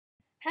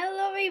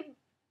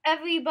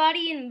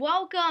everybody, and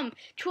welcome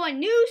to a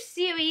new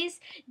series.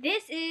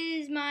 This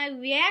is my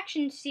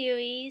reaction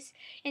series,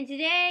 and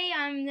today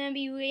I'm going to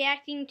be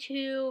reacting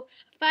to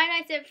Five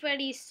Nights at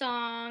Freddy's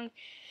song,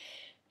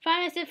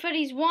 Five Nights at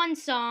Freddy's 1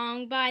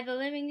 song by the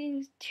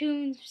Living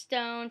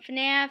Tombstone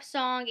FNAF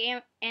song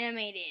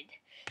animated.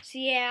 So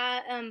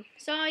yeah,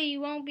 sorry you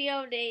won't be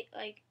able to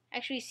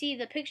actually see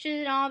the pictures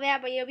and all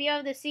that, but you'll be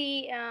able to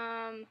see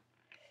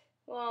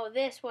well,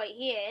 this right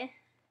here.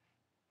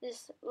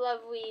 This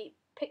lovely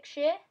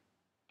picture.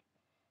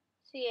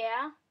 So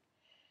yeah.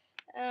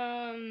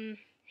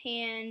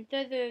 And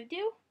further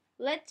ado,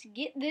 let's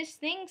get this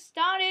thing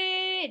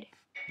started.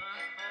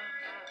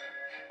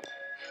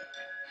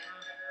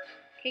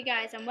 Okay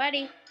guys, I'm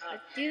ready.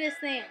 Let's do this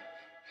thing.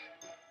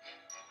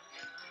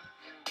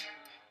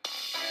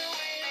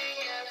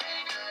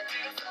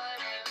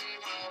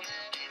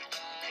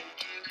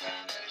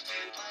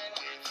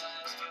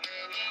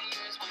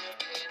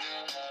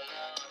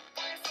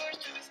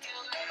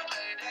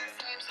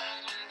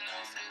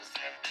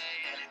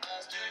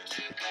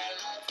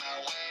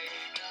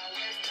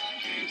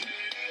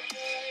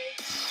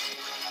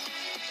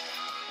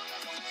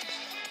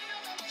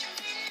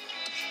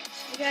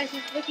 You guys,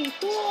 it's looking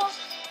cool.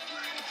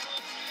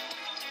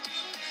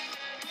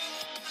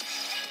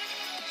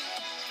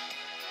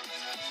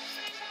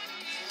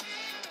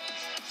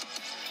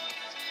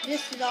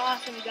 This is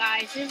awesome,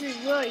 guys. This is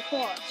really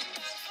cool.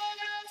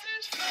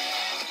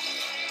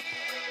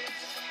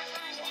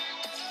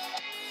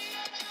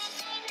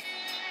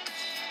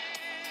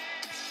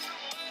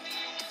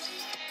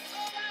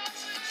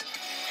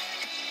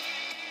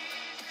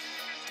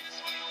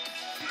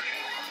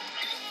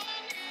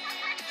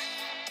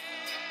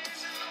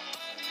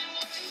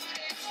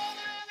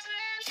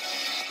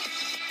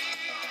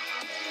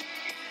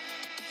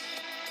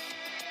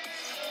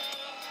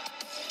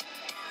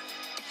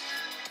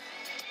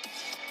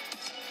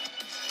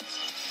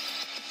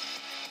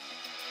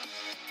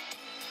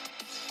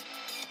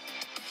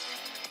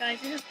 Guys,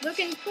 this is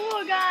looking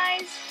cool,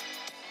 guys.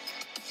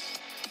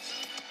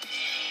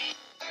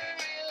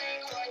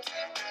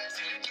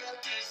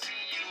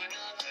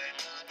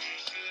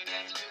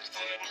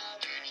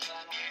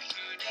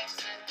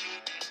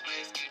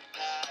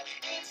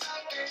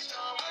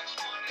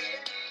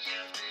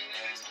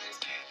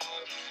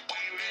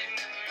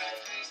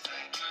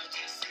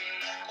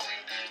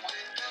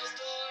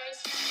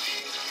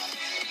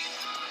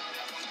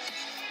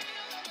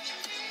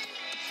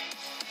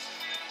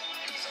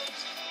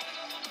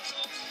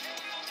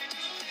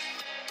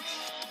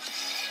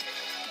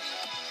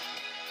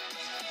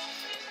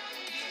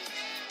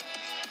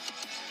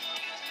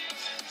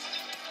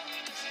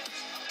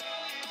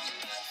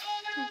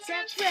 It's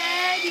at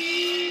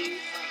Freddy's.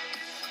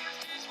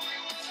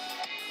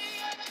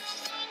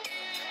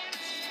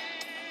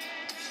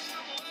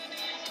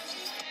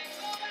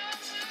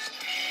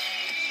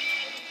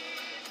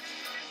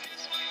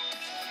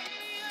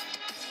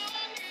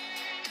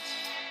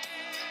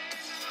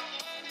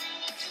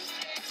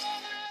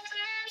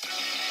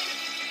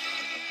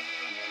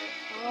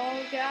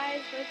 Oh,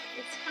 guys,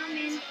 it's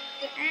coming to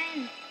the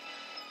end.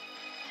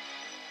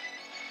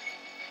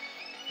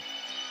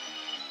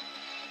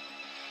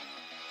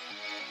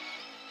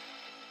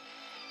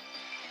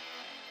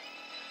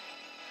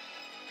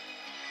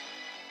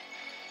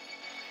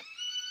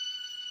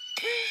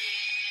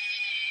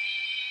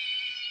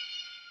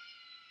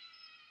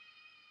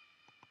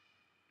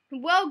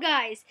 Well,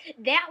 guys,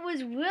 that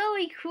was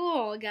really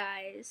cool,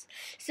 guys.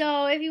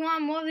 So if you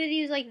want more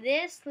videos like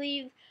this,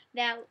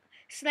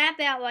 slap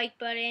that like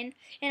button,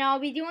 and I'll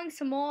be doing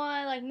some more,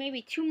 like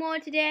maybe 2 more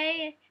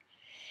today.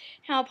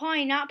 And I'll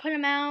probably not put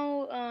them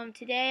out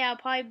today. I'll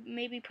probably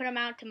maybe put them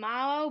out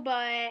tomorrow,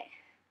 but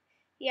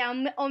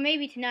yeah, or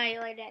maybe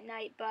tonight, late at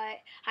night. But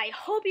I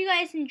hope you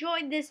guys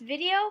enjoyed this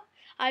video.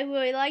 I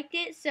really liked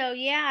it. So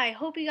yeah, I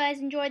hope you guys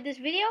enjoyed this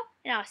video,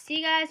 and I'll see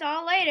you guys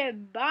all later.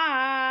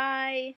 Bye.